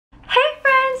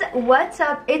what's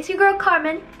up? It's your girl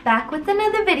Carmen, back with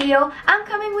another video. I'm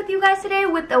coming with you guys today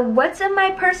with a what's in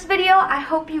my purse video. I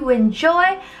hope you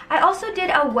enjoy. I also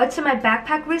did a what's in my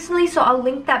backpack recently, so I'll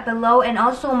link that below, and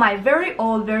also my very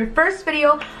first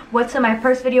video, what's in my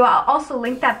purse video, I'll also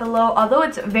link that below, although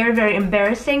it's very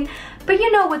embarrassing. But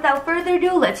you know, without further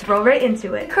ado, let's roll right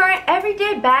into it. Current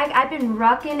everyday bag I've been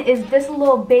rocking is this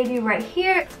little baby right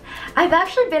here. I've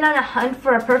actually been on a hunt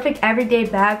for a perfect everyday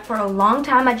bag for a long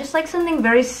time. I just like something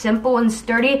very simple and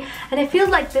sturdy, and I feel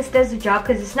like this does the job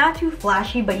because it's not too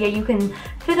flashy, but yeah, you can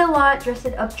fit a lot, dress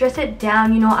it up, dress it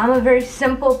down. You know, I'm a very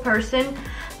simple person.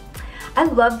 I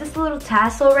love this little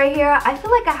tassel right here. I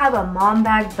feel like I have a mom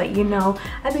bag, but you know,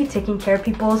 I be taking care of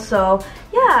people. So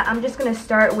yeah, I'm just gonna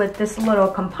start with this little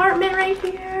compartment right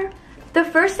here. The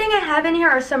first thing I have in here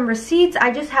are some receipts.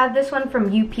 I just have this one from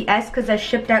UPS because I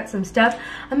shipped out some stuff.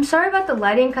 I'm sorry about the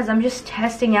lighting because I'm just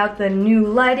testing out the new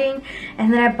lighting.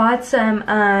 And then I bought some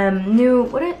new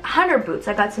hunter boots.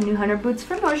 I got some new hunter boots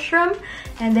from Nordstrom,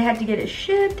 and they had to get it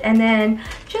shipped. And then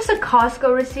just a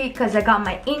Costco receipt because I got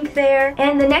my ink there.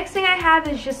 And the next thing I have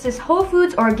is just this Whole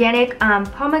Foods organic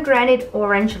pomegranate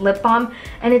orange lip balm,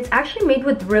 and it's actually made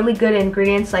with really good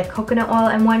ingredients like coconut oil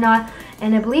and whatnot.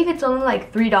 And I believe it's only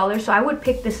like $3, so I would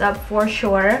pick this up for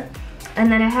sure.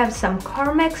 And then I have some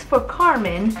Carmex for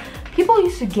Carmen. People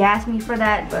used to gas me for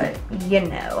that, but you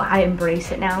know, I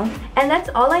embrace it now. And that's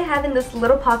all I have in this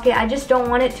little pocket. I just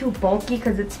don't want it too bulky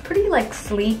because it's pretty like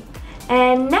sleek.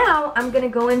 And now I'm gonna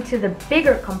go into the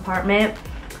bigger compartment.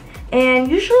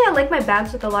 And usually I like my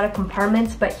bags with a lot of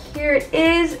compartments, but here it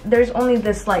is. There's only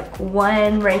this like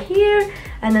one right here,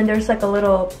 and then there's like a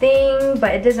little thing,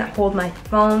 but it doesn't hold my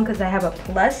phone because I have a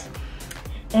Plus.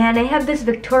 And I have this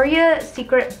Victoria's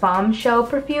Secret Bombshell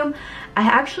perfume. I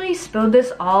actually spilled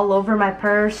this all over my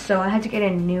purse, so I had to get a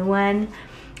new one.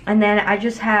 And then I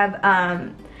just have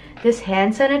this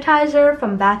hand sanitizer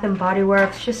from Bath & Body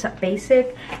Works, just a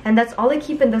basic, and that's all I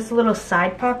keep in this little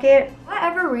side pocket. For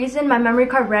whatever reason, my memory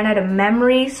card ran out of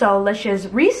memory, so let's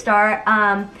just restart.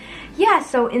 Yeah,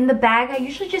 so in the bag, I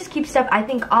usually just keep stuff I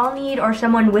think I'll need or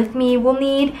someone with me will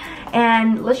need.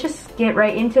 And let's just get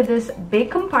right into this big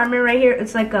compartment right here.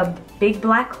 It's like a big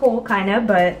black hole kind of,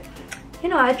 but you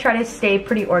know, I try to stay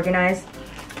pretty organized.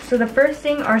 So the first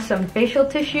thing are some facial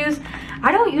tissues.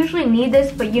 I don't usually need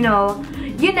this, but you know,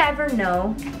 you never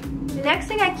know. The next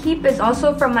thing I keep is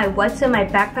also from my what's in my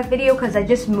backpack video because I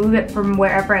just move it from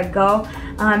wherever I go.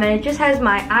 And it just has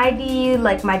my ID,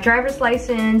 like my driver's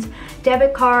license,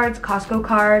 debit cards, Costco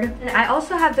card. And I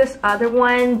also have this other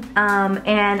one,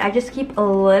 and I just keep a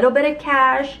little bit of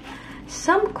cash,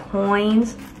 some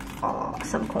coins,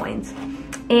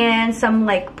 and some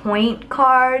like point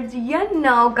cards. You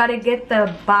know, gotta get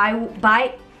the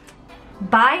buy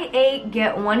 8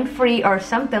 get 1 free or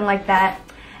something like that.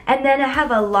 And then I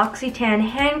have a L'Occitane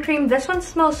hand cream. This one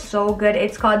smells so good.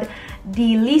 It's called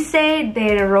Délice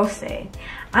de Rose.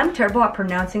 I'm terrible at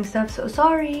pronouncing stuff, so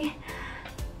sorry.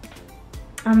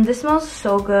 This smells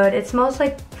so good. It smells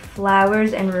like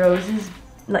flowers and roses,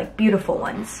 like beautiful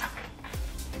ones.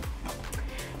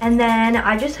 And then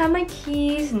I just have my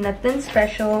keys, nothing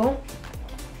special.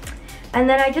 And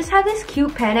then I just have this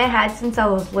cute pen I had since I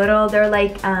was little. They're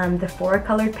like the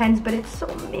 4-colored pens, but it's so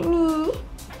mini.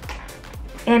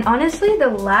 And honestly, the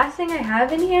last thing I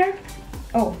have in here,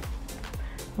 oh,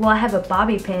 well, I have a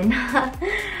bobby pin.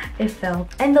 It fell.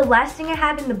 And the last thing I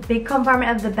have in the big compartment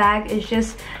of the bag is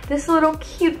just this little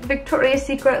cute Victoria's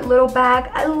Secret little bag.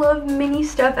 I love mini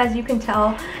stuff, as you can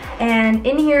tell. And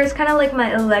in here is kind of like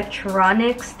my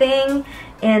electronics thing,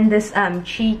 and this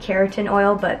Chi keratin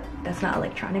oil, but that's not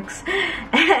electronics.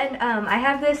 And I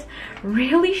have this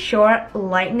really short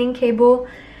lightning cable.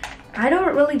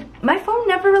 My phone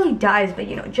never really dies, but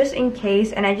you know, just in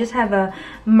case. And I just have a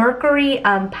Mercury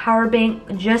power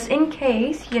bank just in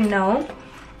case, you know.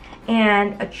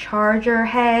 And a charger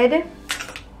head,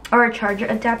 or a charger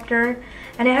adapter.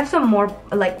 And I have some more,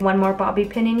 like one more bobby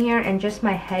pin in here, and just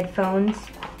my headphones.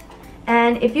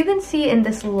 And if you can see in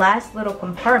this last little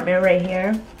compartment right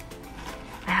here,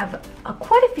 I have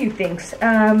quite a few things.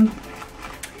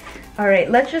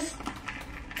 Alright, let's just,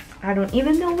 I don't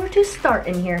even know where to start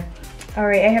in here.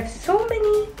 Alright, I have so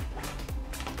many.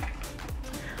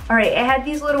 Alright, I had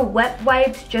these little wet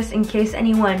wipes just in case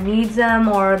anyone needs them,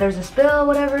 or there's a spill,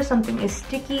 whatever, something is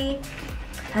sticky.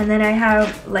 And then I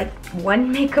have like one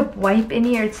makeup wipe in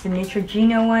here. It's the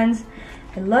Neutrogena ones.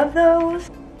 I love those.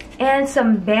 And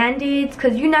some band-aids,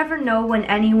 because you never know when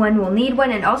anyone will need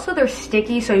one. And also they're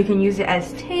sticky, so you can use it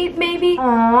as tape maybe.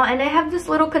 Aww, and I have this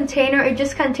little container. It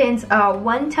just contains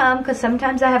 1 tub, because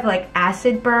sometimes I have like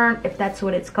acid burn, if that's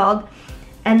what it's called.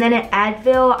 and then an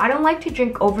Advil. I don't like to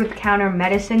drink over-the-counter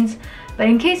medicines, but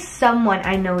in case someone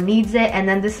I know needs it. And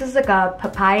then this is like a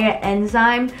papaya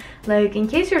enzyme, like in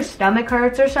case your stomach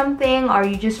hurts or something, or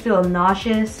you just feel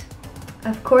nauseous.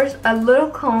 Of course, a little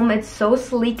comb. It's so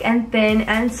sleek and thin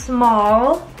and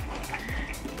small.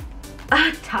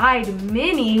 A Tide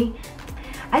Mini.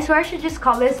 I swear I should just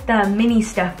call this the mini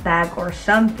stuff bag or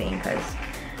something, because,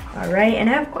 alright, and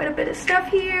I have quite a bit of stuff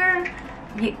here.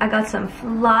 I got some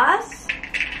floss,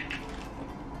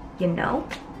 you know,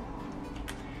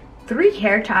 3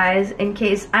 hair ties in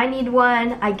case I need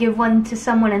one. I give one to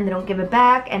someone and they don't give it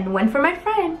back, and one for my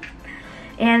friend.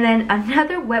 And then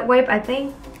another wet wipe, I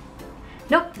think.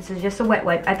 Nope, this is just a wet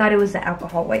wipe. I thought it was the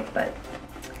alcohol wipe, but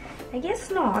I guess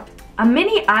not. A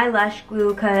mini eyelash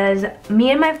glue, because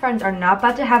me and my friends are not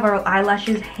about to have our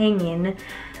eyelashes hanging.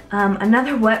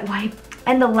 Another wet wipe.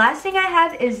 And the last thing I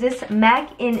have is this MAC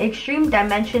in Extreme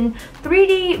Dimension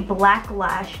 3D Black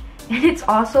Lash. And it's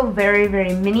also very,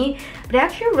 very mini. But I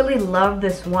actually really love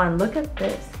this one. Look at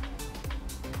this.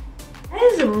 That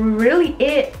is really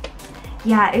it.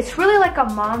 Yeah, it's really like a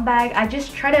mom bag. I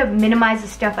just try to minimize the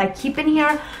stuff I keep in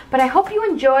here. But I hope you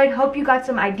enjoyed. Hope you got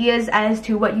some ideas as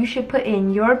to what you should put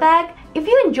in your bag. If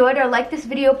you enjoyed or liked this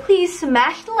video, please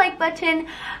smash the like button.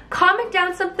 Comment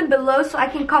down something below so I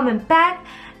can comment back.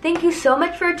 Thank you so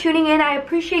much for tuning in. I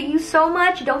appreciate you so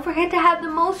much. Don't forget to have the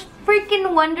most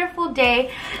freaking wonderful day.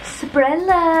 Spread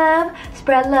love.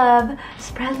 Spread love.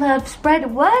 Spread love.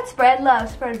 Spread what? Spread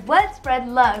love. Spread what? Spread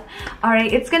love.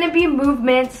 Alright, it's gonna be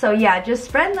movement. So yeah, just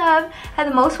spread love. Have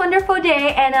the most wonderful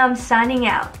day. And I'm signing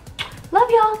out.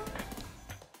 Love y'all.